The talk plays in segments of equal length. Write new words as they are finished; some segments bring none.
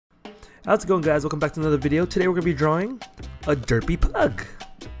How's it going, guys? Welcome back to another video. Today we're going to be drawing a derpy pug.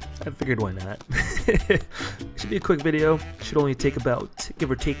 I figured why not. It should be a quick video. It should only take about,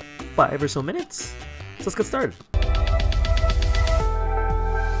 give or take, 5 or so minutes. So let's get started.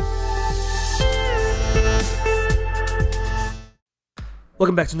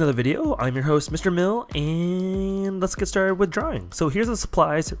 Welcome back to another video. I'm your host, mr.mil, and let's get started with drawing. So here's the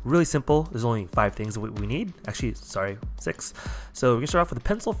supplies, really simple. There's only 5 things that we need. Actually, sorry, 6. So we're gonna start off with a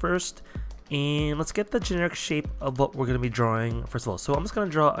pencil first, and let's get the generic shape of what we're gonna be drawing first of all. So I'm just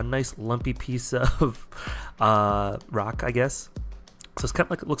gonna draw a nice lumpy piece of rock, I guess. So it's kind of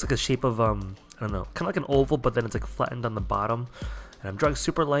like, it looks like a shape of, I don't know, kind of like an oval, but then it's like flattened on the bottom. And I'm drawing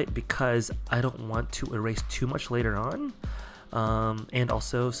super light because I don't want to erase too much later on. And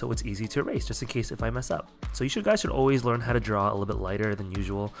also so it's easy to erase, just in case if I mess up. So you guys should always learn how to draw a little bit lighter than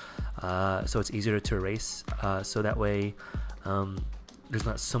usual, so it's easier to erase, so that way there's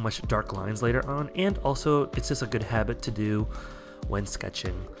not so much dark lines later on, and also it's just a good habit to do when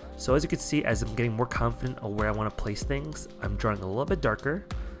sketching. So as you can see, as I'm getting more confident of where I want to place things, I'm drawing a little bit darker.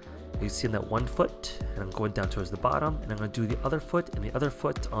 You see in that one foot, and I'm going down towards the bottom, and I'm going to do the other foot, and the other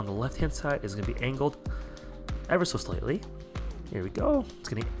foot on the left hand side is going to be angled ever so slightly. Here we go. It's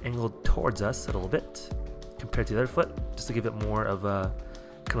getting angled towards us a little bit compared to the other foot, just to give it more of a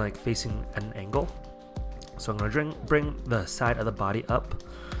kind of like facing at an angle. So I'm going to bring the side of the body up,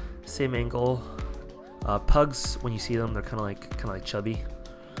 same angle. Pugs, when you see them, they're kind of like chubby.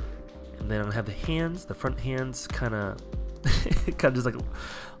 And then I'm going to have the hands, the front hands, kind of just like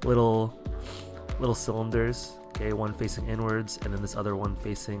little cylinders. Okay, one facing inwards, and then this other one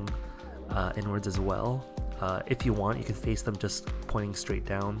facing inwards as well. If you want, you can face them just pointing straight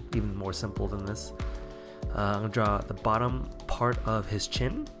down, even more simple than this. I'm going to draw the bottom part of his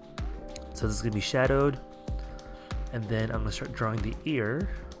chin. So this is going to be shadowed. And then I'm going to start drawing the ear.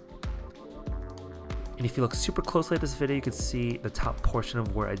 And if you look super closely at this video, you can see the top portion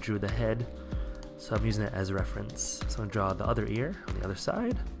of where I drew the head. So I'm using it as a reference. So I'm going to draw the other ear on the other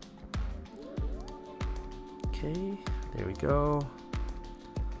side. Okay, there we go.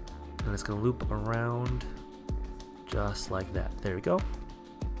 And it's going to loop around just like that. There we go.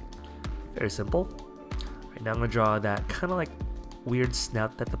 Very simple. Right now I'm going to draw that kind of like weird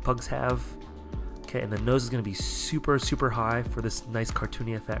snout that the pugs have. Okay, and the nose is going to be super high for this nice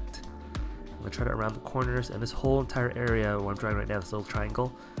cartoony effect. I'm going to try to around the corners, and this whole entire area where I'm drawing right now, this little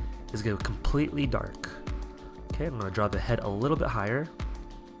triangle, is going to be completely dark. Okay, I'm going to draw the head a little bit higher.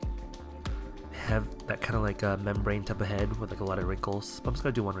 Have that kind of like a membrane type of head with like a lot of wrinkles. But I'm just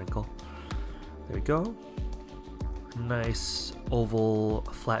going to do one wrinkle. There we go. Nice oval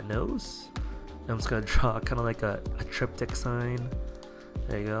flat nose. And I'm just going to draw kind of like a triptych sign.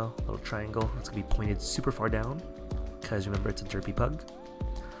 There you go, little triangle. It's going to be pointed super far down because remember it's a derpy pug.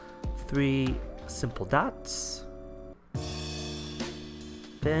 3 simple dots.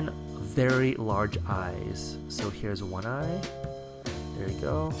 Then very large eyes. So here's one eye. There you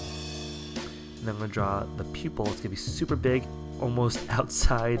go. And then I'm going to draw the pupil. It's going to be super big, almost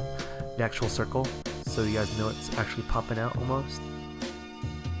outside the actual circle. So you guys know it's actually popping out almost.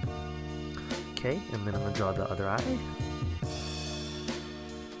 Okay, and then I'm going to draw the other eye.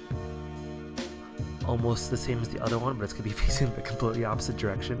 Almost the same as the other one, but it's going to be facing the completely opposite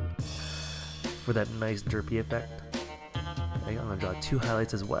direction for that nice derpy effect. Okay, I'm going to draw 2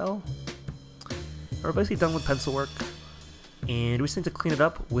 highlights as well. We're basically done with pencil work. And we just need to clean it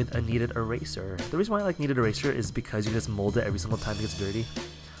up with a kneaded eraser. The reason why I like kneaded eraser is because you just mold it every single time it gets dirty.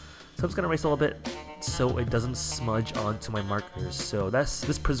 So I'm just going to erase a little bit so it doesn't smudge onto my markers. So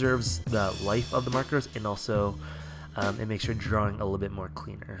this preserves the life of the markers, and also it makes your drawing a little bit more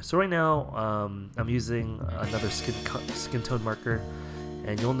cleaner. So right now I'm using another skin tone marker,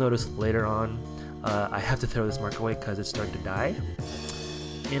 and you'll notice later on I have to throw this marker away because it's starting to die.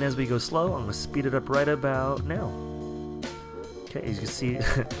 And as we go slow, I'm going to speed it up right about now. Okay, as you can see,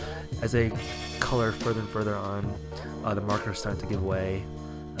 as I color further and further on, the marker is starting to give way.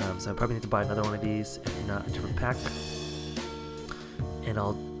 So I probably need to buy another one of these, if not a different pack. And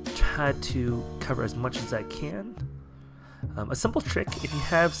I'll try to cover as much as I can. A simple trick, if you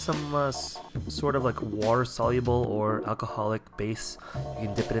have some sort of like water-soluble or alcoholic base, you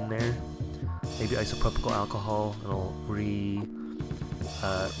can dip it in there. Maybe isopropyl alcohol, and it'll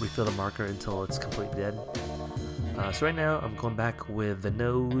refill the marker until it's completely dead. So right now I'm going back with the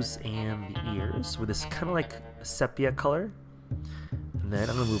nose and the ears with this kind of like sepia color, and then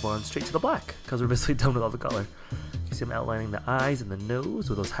I'm going to move on straight to the black because we're basically done with all the color. You see I'm outlining the eyes and the nose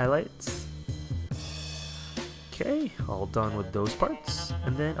with those highlights. Okay, all done with those parts,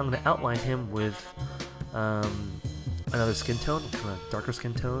 and then I'm going to outline him with another skin tone, kind of darker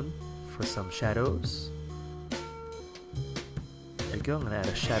skin tone for some shadows. There we go. I'm gonna add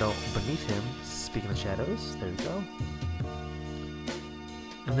a shadow beneath him. Speaking of shadows, there we go.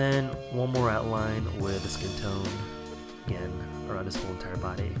 And then one more outline with the skin tone, again, around his whole entire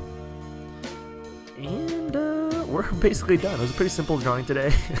body. And we're basically done. It was a pretty simple drawing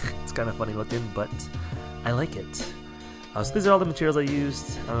today. It's kind of funny looking, but I like it. So these are all the materials I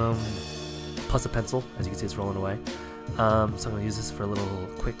used, plus a pencil. As you can see, it's rolling away. So I'm going to use this for a little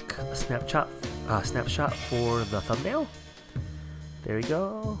quick snapshot for the thumbnail. There we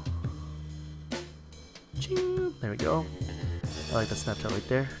go. Ching. There we go. I like that snapshot right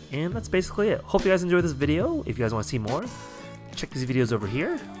there. And that's basically it. Hope you guys enjoyed this video. If you guys want to see more, check these videos over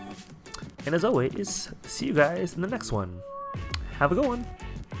here. And as always, see you guys in the next one. Have a good one.